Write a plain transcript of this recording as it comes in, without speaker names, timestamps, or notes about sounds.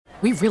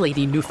We really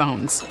need new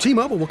phones.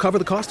 T-Mobile will cover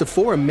the cost of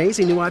 4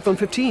 amazing new iPhone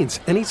 15s,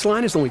 and each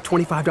line is only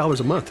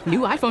 $25 a month. New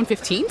iPhone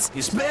 15s?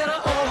 It's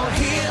better over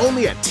here.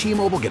 Only at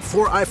T-Mobile, get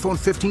 4 iPhone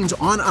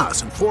 15s on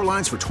us and 4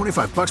 lines for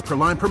 $25 per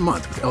line per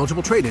month with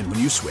eligible trade-in when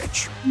you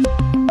switch.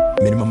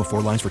 Minimum of 4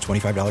 lines for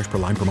 $25 per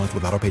line per month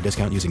with autopay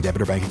discount using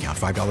debit or bank account.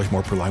 $5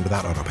 more per line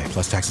without autopay,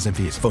 plus taxes and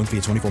fees. Phone fee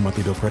at 24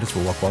 monthly bill credits for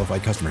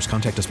well-qualified customers.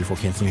 Contact us before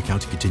canceling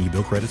account to continue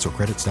bill credits or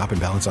credit stop and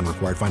balance on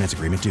required finance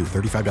agreement due.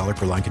 $35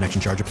 per line connection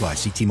charge applies.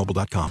 See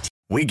T-Mobile.com.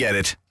 We get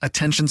it.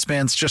 Attention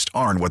spans just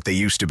aren't what they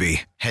used to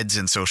be. Heads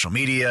in social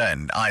media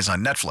and eyes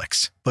on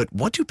Netflix. But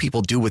what do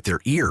people do with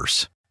their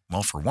ears?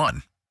 Well, for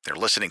one, they're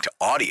listening to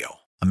audio.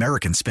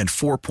 Americans spend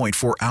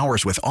 4.4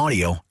 hours with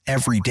audio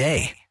every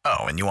day.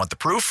 Oh, and you want the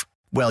proof?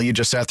 Well, you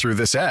just sat through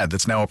this ad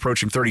that's now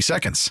approaching 30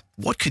 seconds.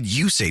 What could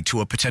you say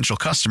to a potential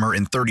customer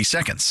in 30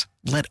 seconds?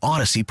 Let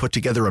Odyssey put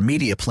together a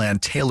media plan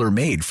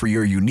tailor-made for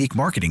your unique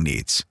marketing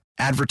needs.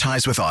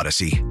 Advertise with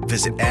Odyssey.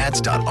 Visit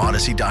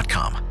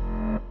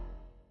ads.odyssey.com.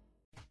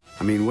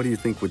 I mean, what do you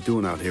think we're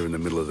doing out here in the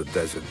middle of the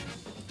desert?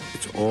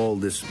 It's all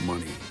this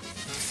money.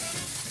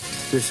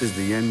 This is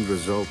the end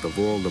result of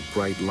all the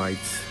bright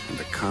lights and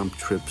the comp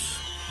trips,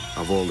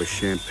 of all the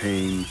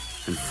champagne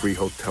and free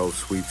hotel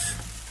suites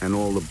and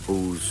all the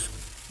booze.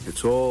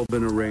 It's all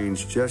been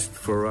arranged just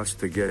for us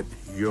to get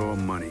your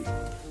money.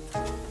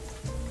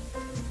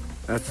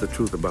 That's the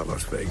truth about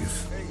Las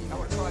Vegas.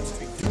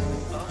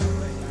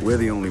 We're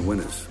the only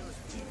winners.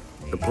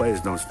 The players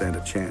don't stand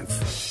a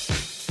chance.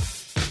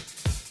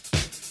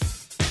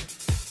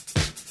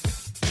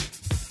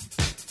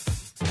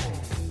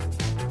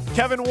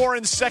 Kevin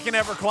Warren's second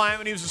ever client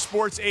when he was a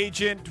sports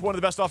agent. One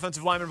of the best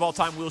offensive linemen of all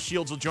time, Will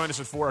Shields, will join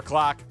us at 4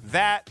 o'clock.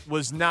 That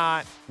was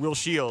not Will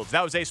Shields.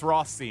 That was Ace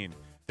Rothstein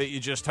that you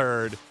just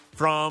heard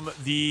from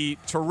the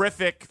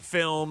terrific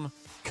film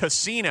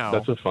Casino.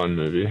 That's a fun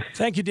movie.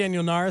 Thank you,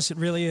 Daniel Norris. It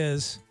really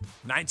is.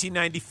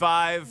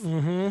 1995,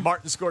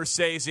 Martin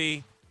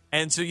Scorsese.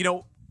 And so,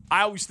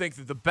 I always think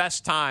that the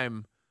best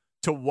time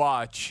to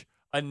watch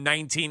a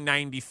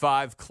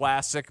 1995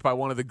 classic by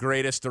one of the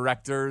greatest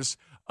directors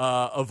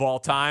of all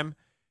time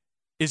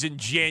is in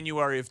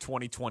January of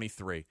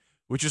 2023,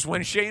 which is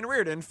when Shane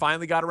Reardon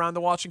finally got around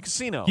to watching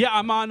Casino. Yeah,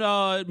 I'm on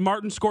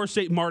Marty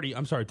Scorsese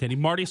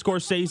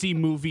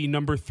movie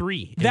number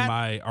 3 in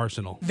my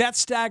arsenal. That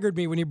staggered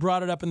me when you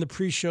brought it up in the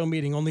pre-show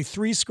meeting. Only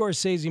 3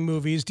 Scorsese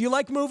movies. Do you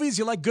like movies?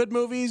 You like good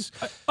movies?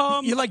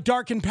 You like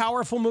dark and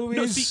powerful movies?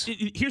 No,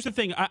 see, here's the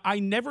thing. I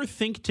never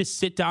think to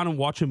sit down and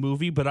watch a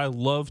movie, but I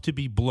love to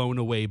be blown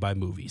away by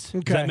movies.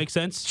 Okay. Does that make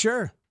sense?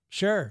 Sure.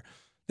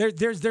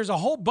 There's a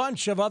whole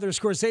bunch of other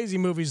Scorsese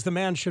movies the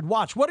man should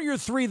watch. What are your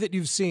 3 that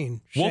you've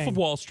seen, Shane? Wolf of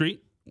Wall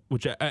Street,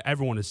 which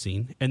everyone has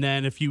seen. And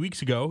then a few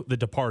weeks ago, The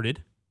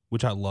Departed,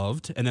 which I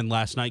loved. And then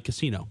last night,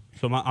 Casino.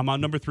 So I'm on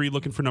number 3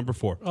 looking for number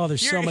 4. Oh,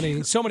 there's so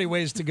many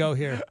ways to go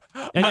here.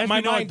 And as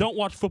you know, I don't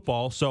watch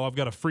football, so I've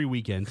got a free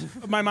weekend.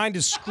 My mind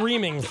is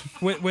screaming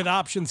with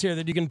options here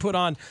that you can put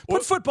on.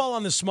 Put football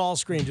on the small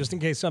screen just in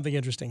case something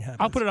interesting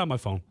happens. I'll put it on my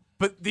phone.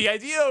 But the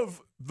idea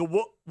of the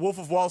Wolf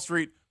of Wall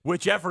Street,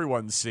 which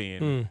everyone's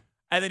seen, and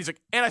then he's like,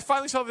 and I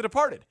finally saw The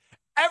Departed.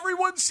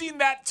 Everyone's seen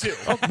that too.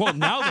 Oh, well,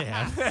 now they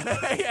have.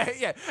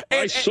 yeah.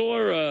 I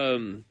saw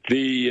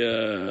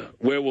the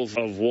Werewolf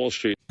of Wall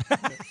Street.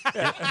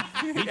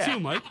 Me too,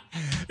 Mike.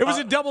 It was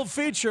a double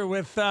feature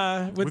with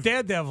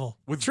Daredevil,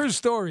 with true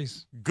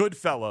stories.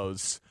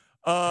 Goodfellas.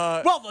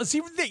 Well,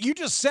 see, you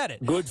just said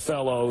it.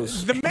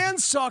 Goodfellas. The man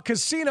saw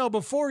Casino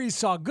before he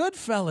saw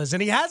Goodfellas,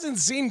 and he hasn't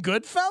seen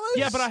Goodfellas?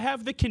 Yeah, but I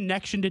have the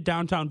connection to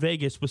downtown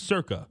Vegas with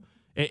Circa.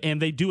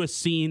 And they do a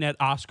scene at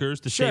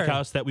Oscars, the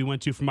steakhouse that we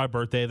went to for my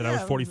birthday that I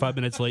was 45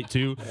 minutes late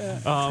to.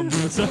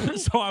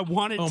 So I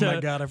wanted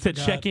to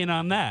check in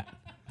on that.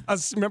 I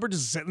remember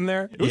just sitting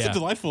there. It was a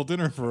delightful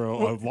dinner for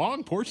a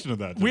long portion of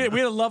that dinner. We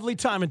had a lovely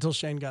time until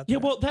Shane got there.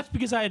 Yeah, well, that's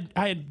because I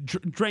had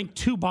drank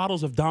 2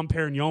 bottles of Dom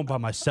Perignon by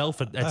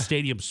myself at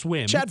Stadium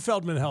Swim. Chad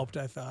Feldman helped,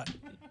 I thought.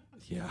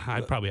 Yeah, I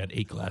probably had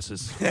 8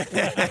 glasses.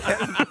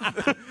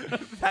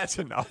 That's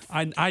enough.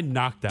 I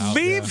knocked out.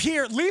 Leave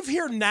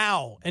here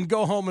now and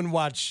go home and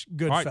watch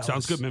Goodfellas. All right,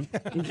 sounds good, man.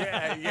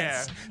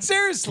 Yeah.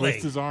 Seriously.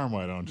 Twist his arm,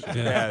 why don't you?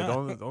 Yeah,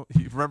 don't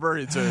remember,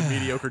 it's a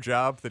mediocre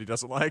job that he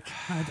doesn't like.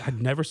 I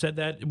never said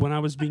that when I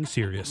was being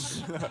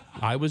serious.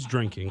 I was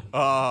drinking.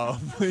 You're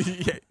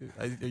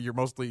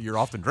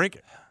often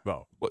drinking,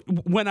 though.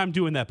 When I'm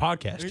doing that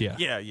podcast,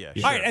 yeah. Yeah.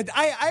 All right, and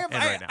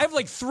I have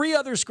like 3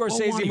 other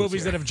Scorsese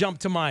movies that have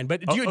jumped to mind.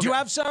 But do you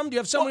have some? Do you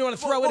have some you want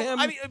to throw at him?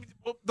 I mean,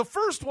 the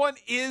first one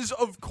is,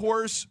 of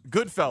course,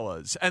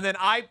 Goodfellas. And then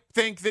I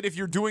think that if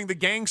you're doing the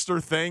gangster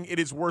thing, it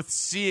is worth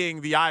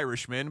seeing The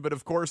Irishman. But,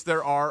 of course,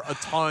 there are a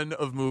ton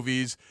of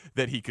movies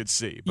that he could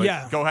see.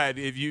 But go ahead.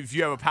 If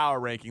you have a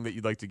power ranking that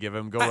you'd like to give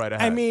him, go right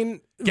ahead. I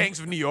mean, Gangs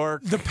of New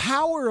York. The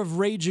power of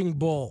Raging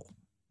Bull.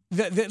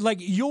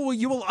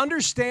 You will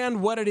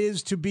understand what it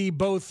is to be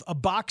both a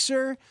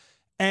boxer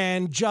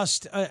and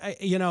just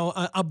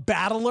a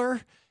battler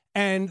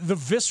And the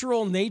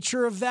visceral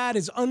nature of that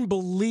is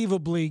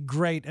unbelievably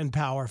great and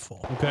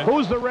powerful. Okay.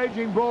 Who's the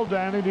Raging Bull,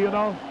 Danny? Do you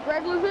know?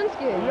 Greg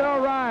Luzinski.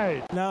 You're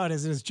right. No, it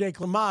isn't. It's Jake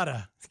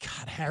LaMotta.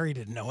 God, Harry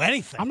didn't know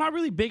anything. I'm not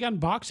really big on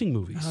boxing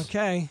movies.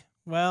 Okay.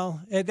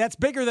 Well, that's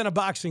bigger than a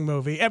boxing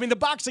movie. I mean, the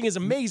boxing is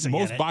amazing.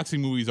 Most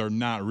boxing movies are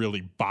not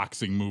really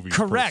boxing movies.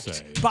 Correct. Per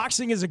se.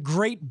 Boxing is a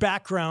great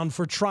background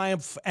for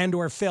triumph and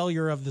or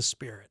failure of the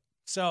spirit.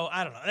 So,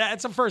 I don't know.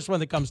 That's the first one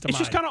that comes to mind. It's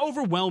just kind of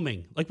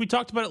overwhelming. Like we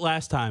talked about it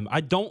last time.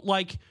 I don't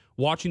like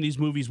watching these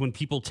movies when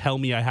people tell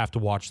me I have to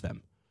watch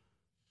them.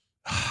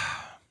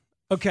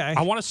 Okay.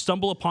 I want to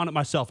stumble upon it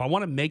myself. I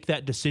want to make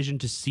that decision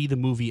to see the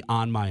movie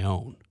on my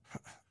own.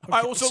 Okay. All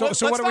right, well,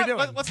 so what are we doing?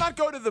 Let's not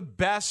go to the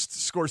best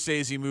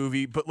Scorsese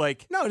movie, but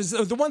like... No, it's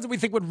the ones that we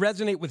think would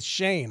resonate with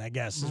Shane, I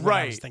guess, is what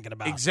I was thinking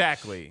about.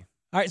 Exactly.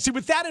 All right, see,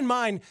 with that in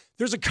mind,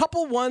 there are a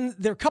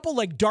couple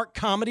like dark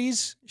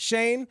comedies,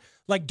 Shane,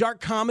 like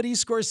dark comedy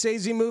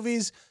Scorsese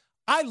movies.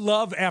 I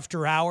love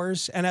After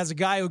Hours, and as a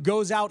guy who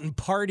goes out and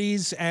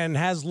parties and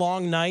has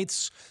long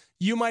nights,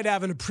 you might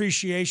have an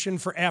appreciation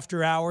for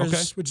After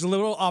Hours, which is a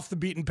little off the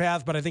beaten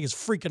path, but I think is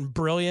freaking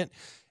brilliant.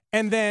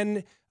 And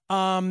then...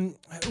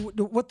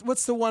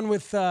 what's the one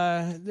with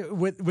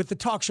the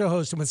talk show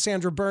host and with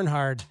Sandra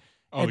Bernhard?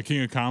 Oh, the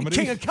King of Comedy?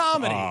 King of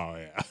Comedy. Oh,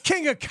 yeah.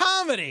 King of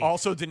Comedy.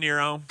 Also De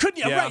Niro. Couldn't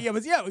you? Yeah. Right,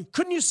 yeah, but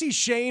couldn't you see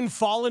Shane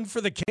falling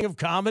for the King of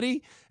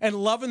Comedy and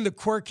loving the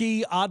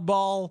quirky,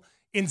 oddball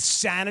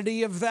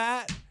insanity of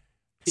that?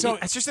 So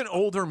it's just an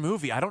older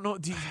movie. I don't know.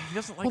 He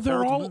doesn't like. Well,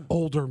 they're all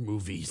older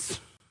movies.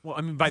 Well,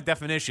 I mean, by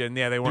definition,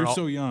 yeah, they weren't. They're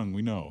so young.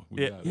 We know.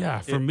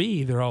 For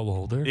me, they're all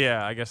older.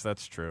 Yeah, I guess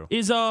that's true.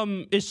 Is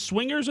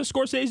Swingers a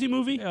Scorsese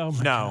movie? Oh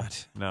my God.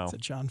 No. It's a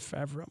Jon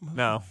Favreau movie.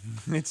 No,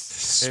 it's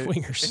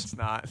Swingers. It's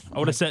not. I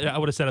would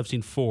have said I've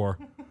seen 4.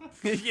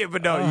 Yeah,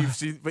 but no,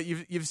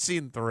 you've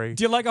seen 3.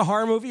 Do you like a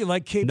horror movie? You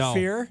like Cape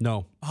Fear?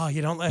 No. Oh,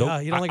 you don't like.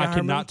 Nope. You don't like a I horror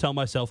cannot movie? tell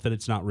myself that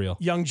it's not real.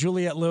 Young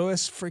Juliette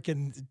Lewis,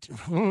 freaking.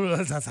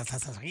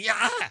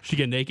 She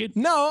get naked?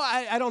 No,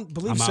 I don't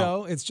believe I'm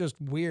so. It's just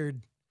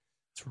weird.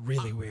 It's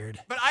really weird.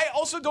 But I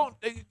also don't.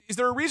 Is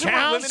there a reason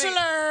we're limiting?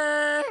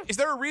 Is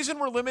there a reason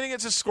we're limiting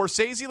it to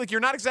Scorsese? Like,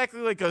 you're not exactly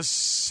like a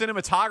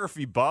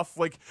cinematography buff.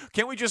 Like,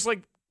 can't we just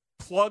like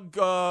plug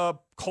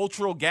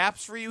cultural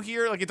gaps for you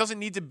here? Like, it doesn't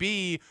need to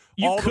be.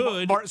 You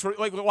could.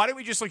 Like, why don't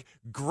we just like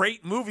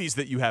great movies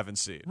that you haven't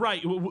seen?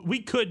 Right. We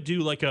could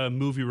do like a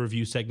movie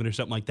review segment or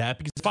something like that.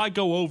 Because if I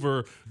go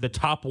over the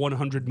top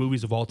 100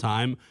 movies of all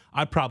time,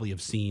 I probably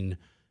have seen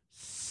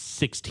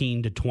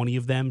 16 to 20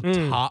 of them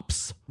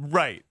tops.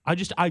 Right.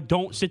 I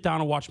don't sit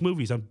down and watch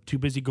movies. I'm too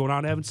busy going out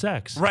and having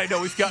sex. Right. No,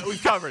 we've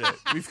covered it.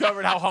 We've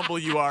covered how humble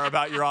you are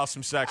about your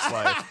awesome sex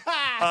life.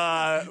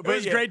 It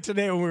was great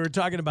today when we were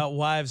talking about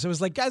wives. It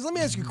was like, guys, let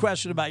me ask you a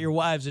question about your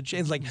wives. And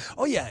Shane's like,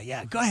 oh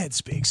yeah, go ahead,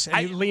 Speaks. And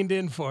he leaned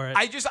in for it.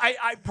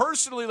 I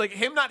personally, like,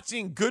 him not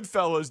seeing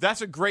Goodfellas,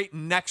 that's a great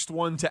next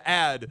one to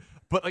add.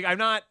 But like,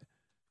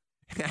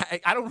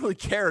 I don't really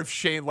care if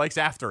Shane likes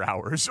After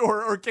Hours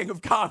or King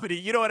of Comedy.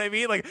 You know what I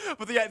mean? Like,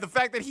 but the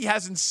fact that he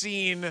hasn't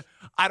seen,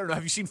 I don't know.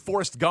 Have you seen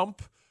Forrest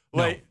Gump?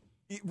 Like, no.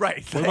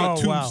 Right. What about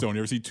Tombstone?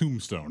 You ever see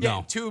Tombstone? Yeah,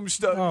 no.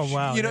 Tombstone. Oh,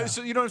 wow. You know,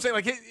 so you know what I'm saying?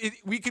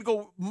 Like, we could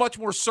go much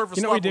more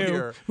surface level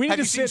here. We need Have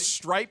to you seen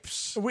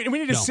Stripes? We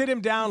need to sit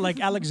him down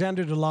like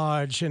Alexander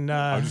Delarge and.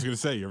 I was just gonna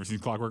say, you ever seen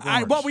Clockwork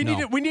Orange?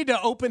 We need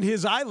to open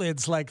his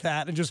eyelids like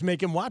that and just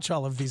make him watch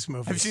all of these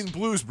movies. Have you seen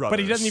Blues Brothers? But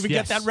he doesn't even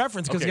get that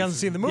reference because he hasn't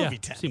seen the movie.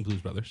 I've seen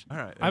Blues Brothers. All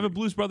right. I have a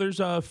Blues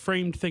Brothers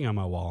framed thing on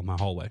my wall in my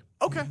hallway.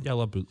 Okay. Yeah, I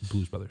love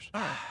Blues Brothers.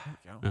 There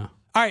you go. Yeah.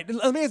 All right,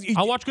 let me ask you.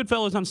 I'll watch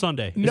Goodfellas on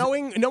Sunday.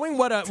 Knowing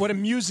what a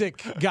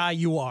music guy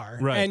you are,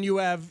 right. And you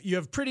have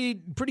pretty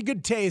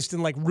good taste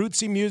in like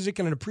rootsy music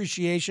and an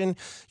appreciation.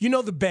 You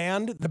know the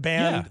band,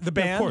 Yeah,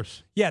 of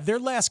course. Yeah, their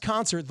last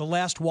concert, The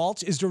Last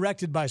Waltz, is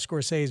directed by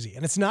Scorsese,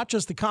 and it's not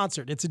just the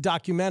concert; it's a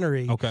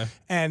documentary. Okay,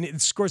 and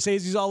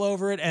Scorsese's all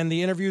over it, and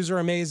the interviews are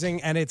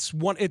amazing, and it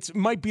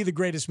might be the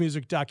greatest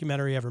music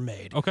documentary ever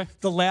made. Okay,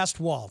 The Last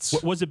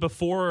Waltz. Was it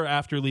before or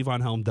after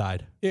Levon Helm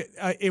died?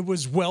 It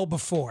was well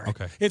before.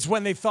 Okay, it's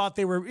when they thought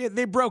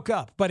they broke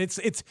up, but it's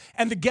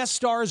and the guest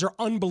stars are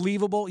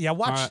unbelievable. Yeah,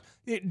 watch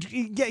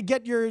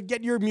get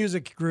your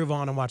music groove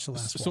on and watch The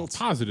Last Waltz.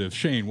 So positive,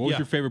 Shane. What was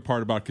your favorite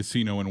part about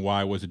Casino, and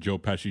why was it Joe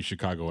Pesci's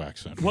Chicago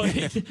accent? Well,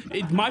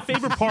 my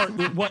favorite part,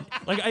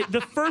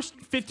 the first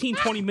 15,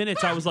 20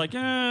 minutes, I was like,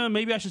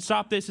 maybe I should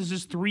stop this. This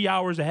is 3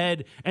 hours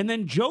ahead, and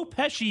then Joe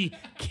Pesci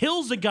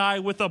kills a guy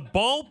with a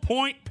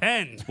ballpoint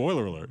pen.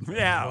 Spoiler alert!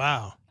 Yeah,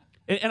 wow.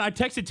 And I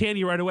texted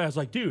Tanny right away. I was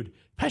like, dude,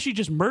 Pesci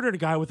just murdered a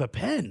guy with a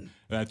pen.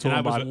 And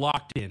I was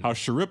locked in. How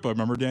Sharippa,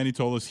 remember Danny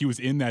told us he was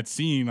in that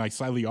scene, like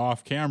slightly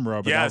off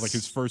camera, but that was like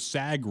his first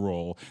SAG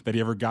role that he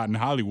ever got in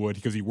Hollywood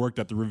because he worked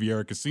at the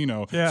Riviera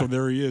Casino. Yeah. So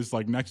there he is,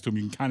 like next to him.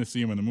 You can kind of see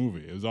him in the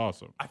movie. It was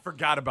awesome. I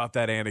forgot about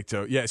that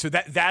anecdote. Yeah, so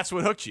that's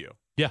what hooked you.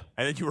 Yeah.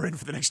 And then you were in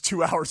for the next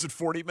 2 hours and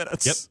 40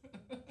 minutes.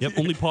 Yep.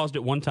 Only paused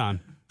it one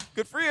time.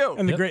 Good for you.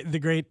 And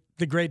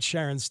the great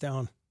Sharon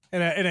Stone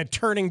in a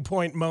turning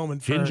point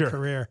moment for her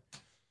career.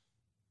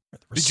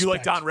 Did you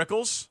like Don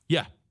Rickles?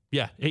 Yeah.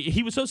 Yeah,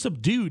 he was so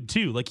subdued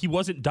too. Like he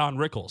wasn't Don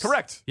Rickles.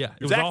 Correct. Yeah,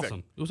 it was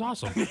awesome. It was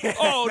awesome.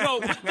 Oh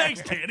no,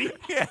 thanks, Danny.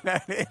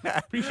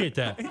 Appreciate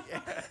that.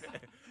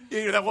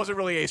 That wasn't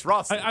really Ace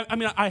Ross. I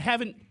mean, I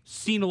haven't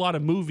seen a lot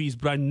of movies,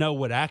 but I know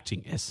what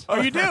acting is.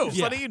 Oh, you do?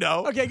 Yeah. You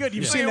know. Okay, good.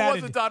 You've seen it that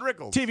wasn't Don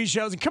Rickles. TV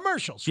shows and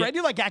commercials, right?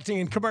 You like acting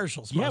in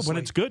commercials, mostly. Yeah, when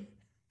it's good.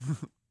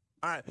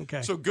 All right.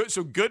 Okay. So good.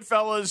 So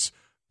Goodfellas.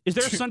 Is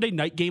there a Sunday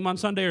night game on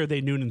Sunday, or are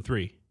they noon and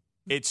 3?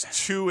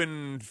 It's 2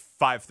 and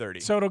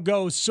 5:30. So it'll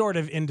go sort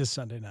of into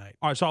Sunday night.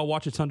 All right, so I'll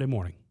watch it Sunday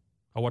morning.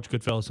 I'll watch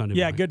Goodfellas Sunday morning.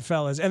 Yeah,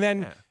 Goodfellas. And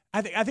then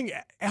I think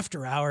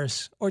After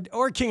Hours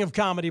or King of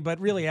Comedy, but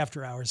really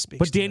After Hours speaks.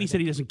 But Danny said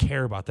he doesn't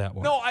care about that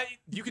one. No,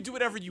 you can do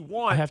whatever you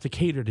want. I have to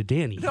cater to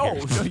Danny. No,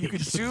 you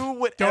can do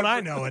whatever. Don't I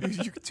know it?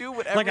 You can do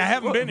whatever. Like I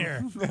haven't you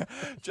been want. here.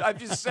 I'm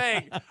just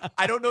saying,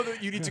 I don't know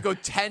that you need to go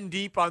 10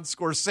 deep on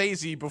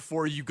Scorsese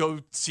before you go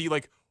see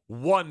like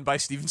one by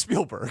Steven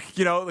Spielberg.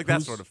 You know, like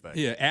that sort of thing.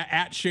 Yeah,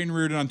 at Shane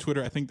Reardon on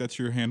Twitter. I think that's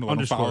your handle.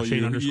 _Shane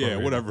 _ Yeah,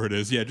 Reardon. whatever it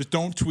is. Yeah, just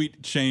don't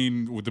tweet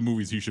Shane with the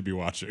movies he should be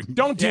watching.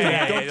 Don't do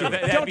that.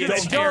 That'd be a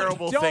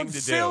terrible thing Don't to do.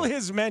 fill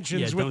his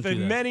mentions with the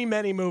many,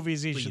 many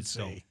movies he should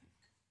don't. see.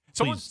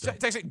 Someone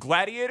texted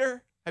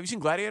Gladiator. Have you seen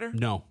Gladiator?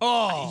 No.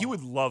 Oh, you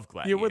would love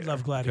Gladiator. You would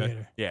love Gladiator.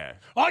 Okay. Yeah.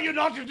 Are you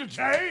not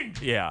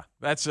entertained? Yeah.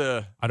 That's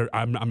a.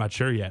 I'm not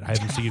sure yet. I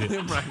haven't seen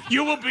it. Right.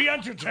 You will be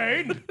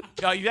entertained.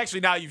 No,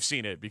 you've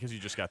seen it because you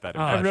just got that.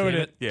 I ruined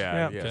it.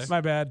 Yeah. Okay.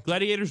 My bad.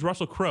 Gladiator's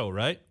Russell Crowe,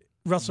 right?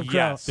 Russell Crowe.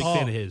 Yes. Big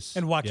fan of his.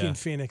 And Joaquin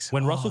Phoenix.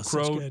 When Russell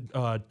such Crowe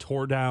good.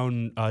 tore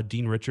down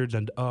Dean Richards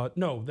and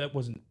no, that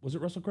wasn't. Was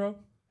it Russell Crowe?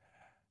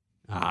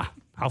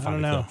 I'll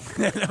find I don't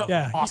know.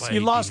 Yeah, you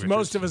lost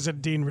most of us at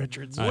Dean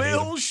Richards.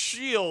 Will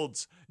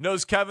Shields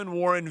knows Kevin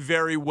Warren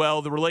very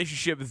well. The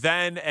relationship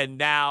then and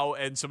now,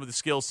 and some of the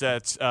skill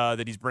sets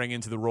that he's bringing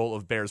to the role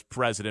of Bears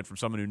president from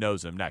someone who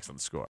knows him. Next on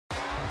The Score.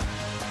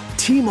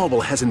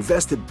 T-Mobile has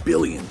invested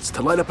billions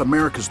to light up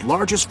America's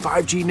largest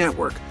 5G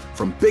network,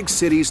 from big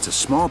cities to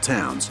small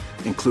towns,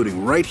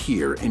 including right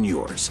here in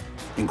yours.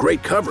 And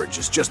great coverage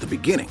is just the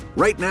beginning.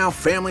 Right now,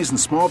 families and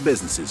small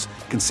businesses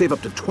can save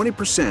up to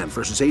 20%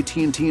 versus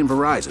AT&T and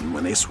Verizon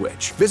when they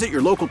switch. Visit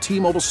your local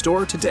T-Mobile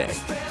store today.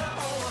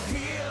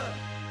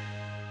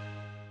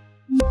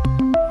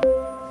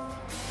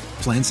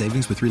 Plan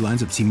savings with 3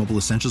 lines of T-Mobile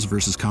Essentials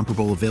versus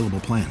comparable available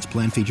plans.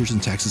 Plan features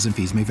and taxes and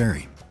fees may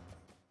vary.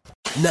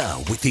 Now,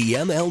 with the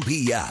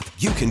MLB app,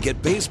 you can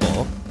get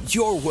baseball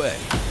your way.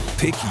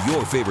 Pick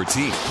your favorite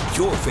team,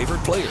 your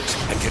favorite players,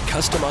 and get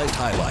customized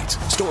highlights,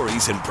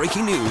 stories, and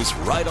breaking news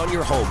right on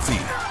your home feed.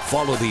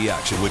 Follow the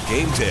action with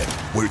Game 10,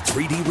 where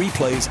 3D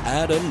replays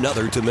add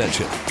another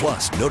dimension.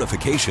 Plus,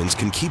 notifications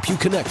can keep you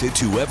connected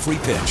to every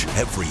pitch,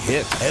 every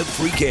hit,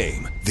 every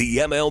game. The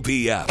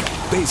MLB app.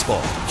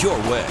 Baseball your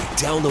way.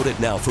 Download it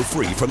now for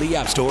free from the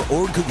App Store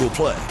or Google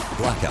Play.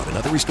 Blackout and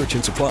other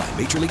restrictions apply.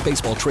 Major League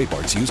Baseball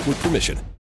trademarks used with permission.